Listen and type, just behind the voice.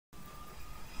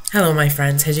Hello, my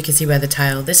friends. As you can see by the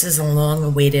title, this is a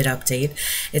long-awaited update.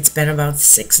 It's been about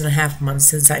 6.5 months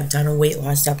since I've done a weight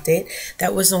loss update.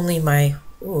 That was only my...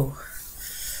 Ooh.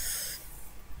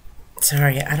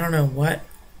 Sorry, I don't know what...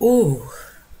 Ooh.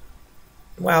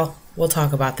 Well, we'll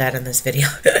talk about that in this video.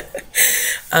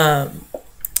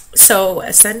 So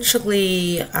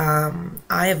essentially,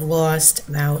 I have lost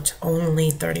about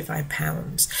only 35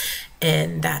 pounds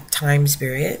in that time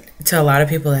period. To a lot of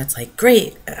people, that's like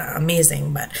great,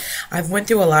 amazing, but I've went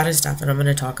through a lot of stuff, and I'm going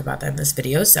to talk about that in this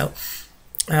video. So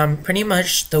pretty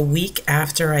much the week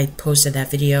after I posted that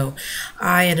video,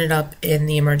 I ended up in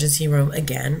the emergency room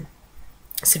again.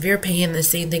 Severe pain, the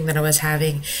same thing that I was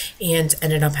having, and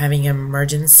ended up having an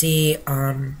emergency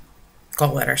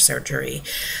gallbladder surgery.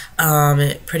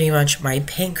 Pretty much my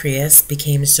pancreas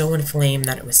became so inflamed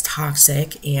that it was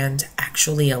toxic and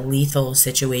actually a lethal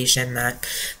situation that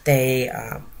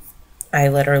I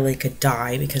literally could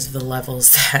die because of the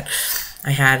levels that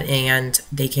I had, and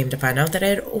they came to find out that I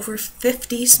had over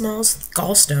 50 small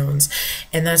gallstones,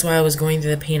 and that's why I was going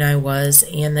through the pain I was,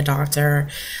 and the doctor,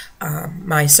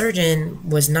 my surgeon,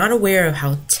 was not aware of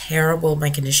how terrible my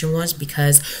condition was,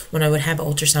 because when I would have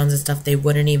ultrasounds and stuff, they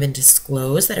wouldn't even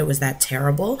disclose that it was that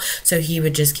terrible. So he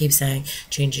would just keep saying,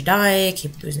 change your diet,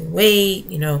 keep losing weight,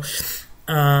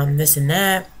 this and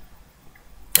that.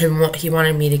 And he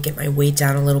wanted me to get my weight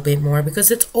down a little bit more,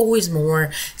 because it's always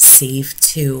more safe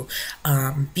to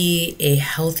be a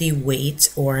healthy weight,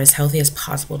 or as healthy as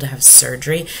possible, to have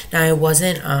surgery. Now, I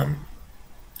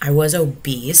was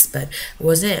obese, but I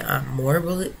wasn't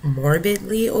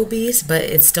morbidly obese, but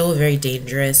it's still very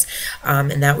dangerous.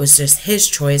 And that was just his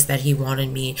choice, that he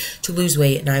wanted me to lose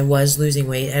weight, and I was losing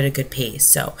weight at a good pace.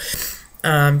 So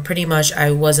pretty much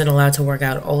I wasn't allowed to work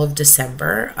out all of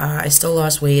December. I still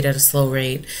lost weight at a slow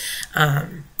rate.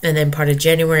 And then part of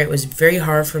January, it was very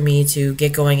hard for me to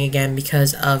get going again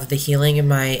because of the healing in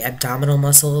my abdominal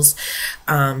muscles.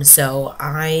 So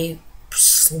I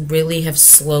really have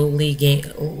slowly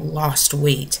lost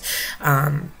weight.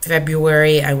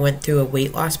 February, I went through a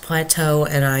weight loss plateau,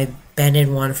 and I've been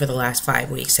in one for the last 5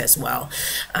 weeks as well.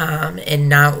 And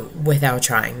not without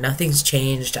trying. Nothing's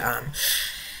changed.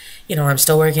 I'm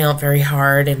still working out very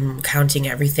hard and counting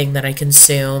everything that I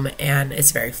consume, and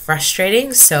it's very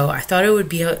frustrating. So I thought it would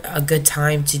be a good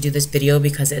time to do this video,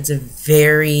 because it's a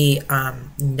very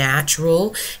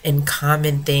natural and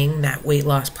common thing that weight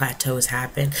loss plateaus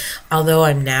happen. Although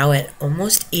I'm now at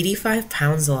almost 85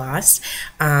 pounds lost,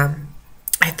 I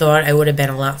thought I would have been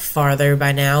a lot farther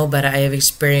by now, but I have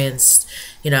experienced,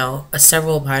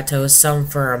 several plateaus, some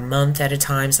for a month at a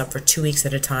time, some for 2 weeks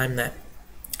at a time, that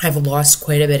I've lost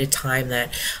quite a bit of time, that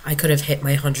I could have hit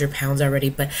my 100 pounds already,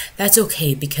 but that's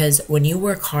okay, because when you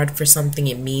work hard for something,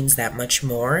 it means that much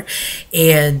more.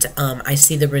 And I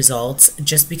see the results.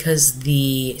 Just because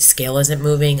the scale isn't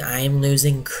moving, I am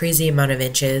losing crazy amount of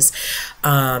inches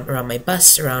around my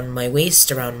bust, around my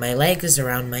waist, around my legs,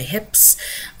 around my hips,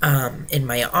 in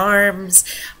my arms.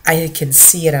 I can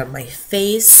see it on my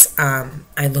face.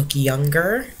 I look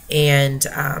younger, and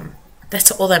that's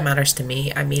all that matters to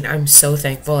me. I mean, I'm so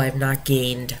thankful I've not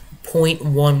gained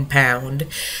 0.1 pound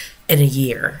in a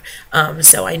year.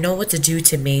 So I know what to do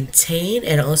to maintain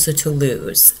and also to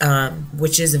lose,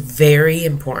 which is very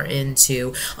important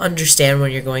to understand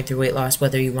when you're going through weight loss,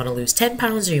 whether you want to lose 10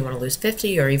 pounds or you want to lose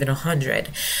 50 or even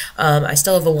 100. I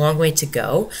still have a long way to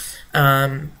go.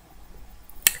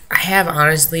 I have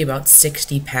honestly about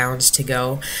 60 pounds to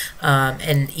go,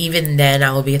 and even then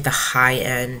I will be at the high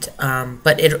end,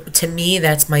 but to me,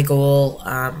 that's my goal.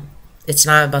 It's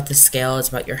not about the scale, it's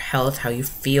about your health, how you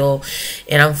feel,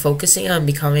 and I'm focusing on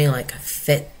becoming like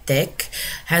fit thick.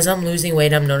 As I'm losing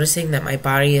weight, I'm noticing that my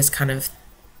body is kind of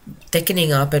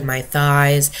thickening up in my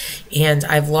thighs, and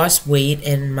I've lost weight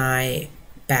in my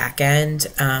back end,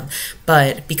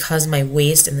 but because my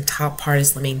waist and the top part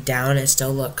is slimming down, it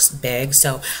still looks big.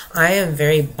 So I am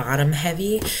very bottom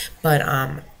heavy, but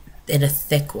in a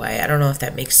thick way. I don't know if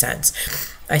that makes sense.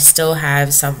 I still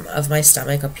have some of my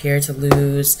stomach up here to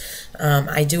lose.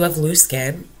 I do have loose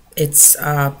skin. It's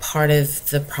part of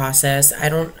the process.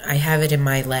 I have it in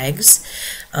my legs,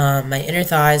 my inner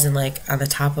thighs, and like on the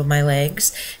top of my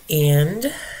legs,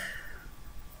 and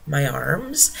my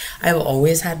arms. I've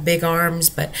always had big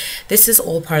arms, but this is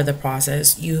all part of the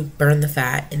process. You burn the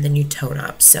fat and then you tone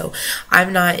up. So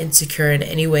I'm not insecure in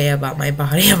any way about my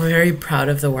body. I'm very proud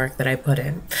of the work that I put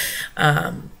in.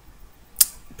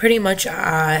 Pretty much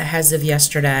as of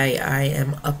yesterday, I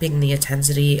am upping the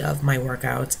intensity of my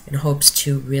workouts in hopes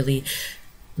to really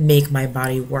make my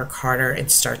body work harder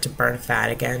and start to burn fat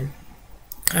again.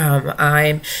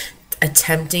 I'm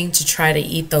attempting to try to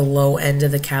eat the low end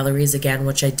of the calories again,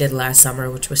 which I did last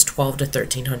summer, which was 12 to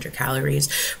 1300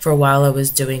 calories. For a while I was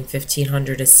doing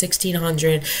 1500 to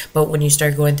 1600, but when you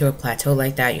start going through a plateau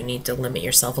like that, you need to limit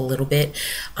yourself a little bit,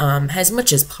 as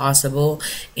much as possible,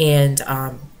 and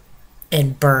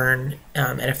burn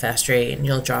at a fast rate, and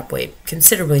you'll drop weight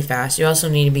considerably fast. You also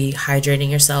need to be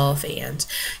hydrating yourself, and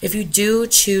if you do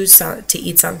choose to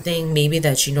eat something maybe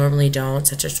that you normally don't,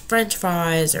 such as french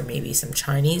fries or maybe some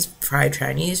fried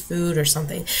Chinese food or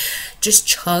something, just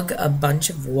chug a bunch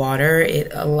of water.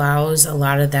 It allows a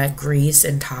lot of that grease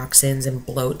and toxins and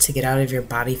bloat to get out of your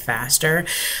body faster.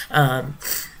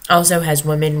 Also, as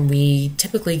women, we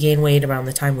typically gain weight around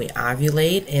the time we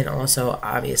ovulate, and also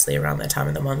obviously around that time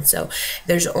of the month. So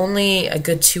there's only a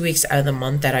good 2 weeks out of the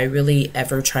month that I really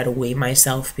ever try to weigh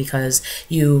myself, because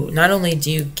you not only do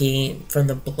you gain from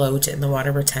the bloat and the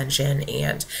water retention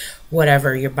and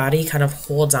whatever, your body kind of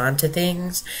holds on to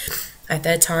things at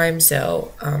that time,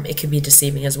 so it can be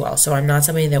deceiving as well. So I'm not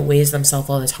somebody that weighs themselves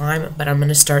all the time, but I'm going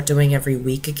to start doing every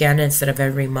week again instead of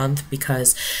every month,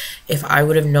 because if I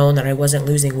would have known that I wasn't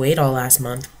losing weight all last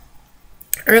month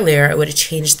earlier, I would have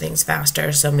changed things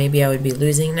faster, so maybe I would be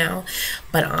losing now.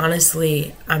 But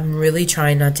honestly, I'm really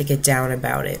trying not to get down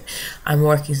about it. I'm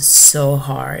working so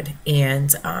hard,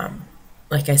 and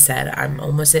like I said, I'm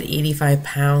almost at 85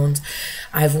 pounds.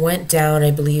 I've went down,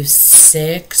 I believe,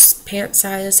 6 pant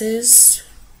sizes,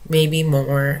 maybe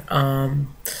more.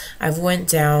 I've went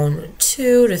down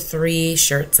 2 to 3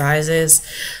 shirt sizes,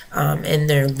 and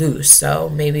they're loose, so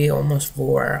maybe almost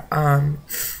 4.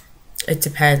 It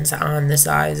depends on the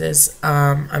sizes.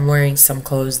 I'm wearing some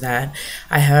clothes that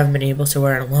I haven't been able to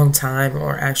wear in a long time,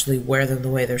 or actually wear them the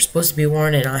way they're supposed to be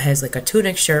worn. And it has like a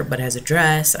tunic shirt, but has a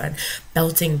dress, and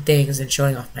belting things and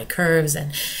showing off my curves.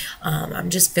 And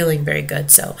I'm just feeling very good.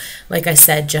 So like I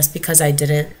said, just because I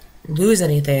didn't lose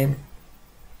anything,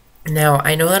 now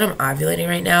I know that I'm ovulating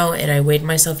right now, and I weighed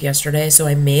myself yesterday, so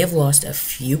I may have lost a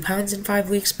few pounds in 5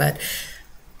 weeks, but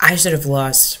I should have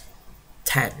lost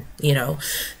 10,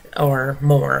 or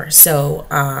more. So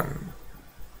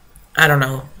I don't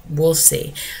know, we'll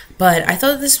see. But I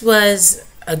thought this was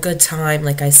a good time,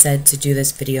 like I said, to do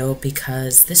this video,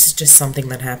 because this is just something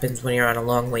that happens when you're on a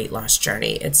long weight loss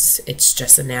journey. It's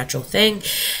just a natural thing,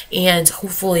 and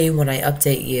hopefully when I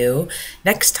update you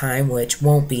next time, which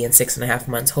won't be in 6.5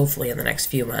 months, hopefully in the next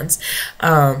few months,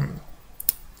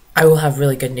 I will have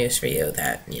really good news for you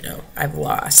that, I've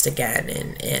lost again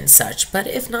and such. But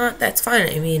if not, that's fine.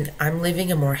 I mean, I'm living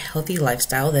a more healthy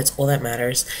lifestyle. That's all that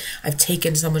matters. I've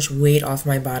taken so much weight off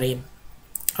my body,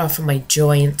 off of my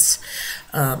joints.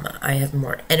 I have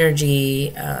more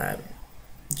energy. I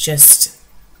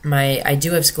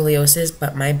do have scoliosis,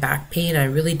 but my back pain, I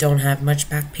really don't have much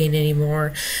back pain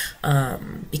anymore,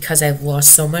 because I've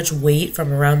lost so much weight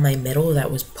from around my middle that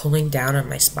was pulling down on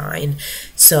my spine.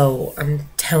 So I'm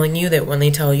telling you that when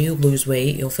they tell you lose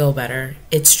weight, you'll feel better,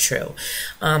 it's true.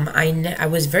 I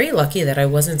was very lucky that I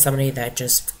wasn't somebody that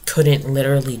just couldn't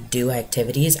literally do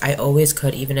activities. I always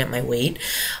could, even at my weight,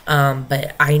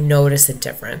 but I noticed a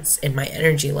difference in my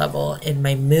energy level, in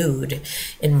my mood,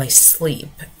 in my sleep,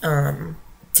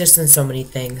 just in so many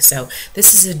things. So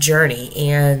this is a journey,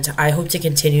 and I hope to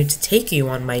continue to take you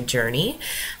on my journey.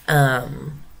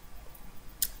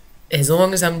 As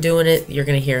long as I'm doing it, you're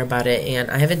going to hear about it.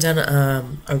 And I haven't done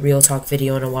a real talk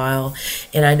video in a while,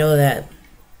 and I know that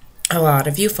a lot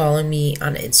of you follow me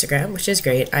on Instagram, which is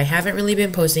great. I haven't really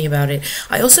been posting about it.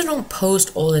 I also don't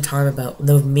post all the time about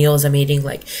the meals I'm eating.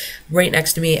 Like right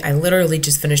next to me, I literally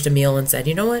just finished a meal and said,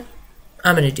 you know what,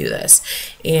 I'm going to do this.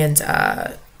 And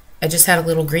I just had a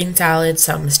little green salad,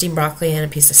 some steamed broccoli, and a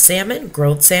piece of salmon,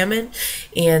 grilled salmon,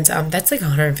 and that's like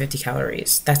 150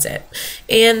 calories. That's it.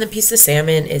 And the piece of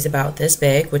salmon is about this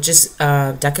big, which is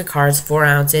deck of cards, 4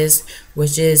 ounces,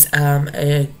 which is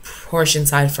a portion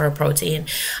size for a protein.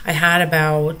 I had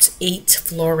about 8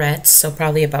 florets, so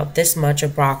probably about this much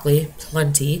of broccoli,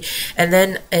 plenty, and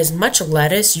then as much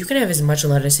lettuce. You can have as much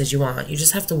lettuce as you want. You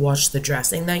just have to watch the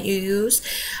dressing that you use.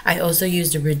 I also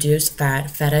used a reduced fat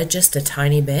feta, just a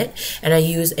tiny bit, and I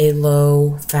use a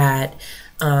low fat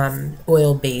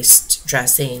oil-based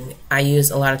dressing. I use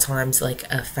a lot of times like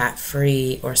a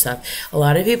fat-free or stuff. A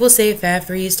lot of people say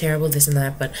fat-free is terrible, this and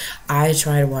that, but I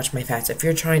try to watch my fats. If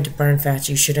you're trying to burn fats,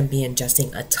 you shouldn't be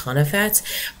ingesting a ton of fats,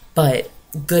 but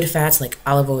good fats like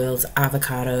olive oils,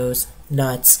 avocados,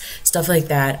 nuts, stuff like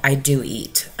that, I do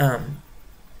eat.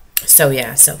 So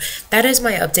yeah, so that is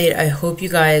my update. I hope you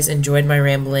guys enjoyed my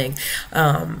rambling.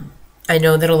 I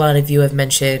know that a lot of you have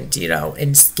mentioned,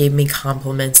 and gave me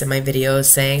compliments in my videos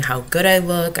saying how good I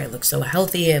look. I look so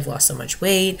healthy. I've lost so much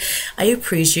weight. I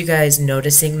appreciate you guys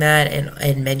noticing that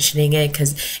and mentioning it,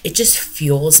 because it just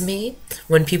fuels me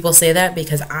when people say that,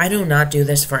 because I do not do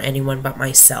this for anyone but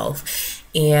myself.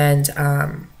 And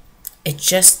it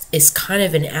just is kind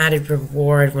of an added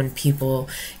reward when people,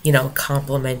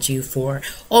 compliment you for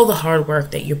all the hard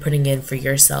work that you're putting in for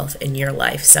yourself in your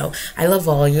life. So I love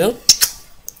all of you,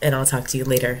 and I'll talk to you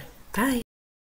later. Bye.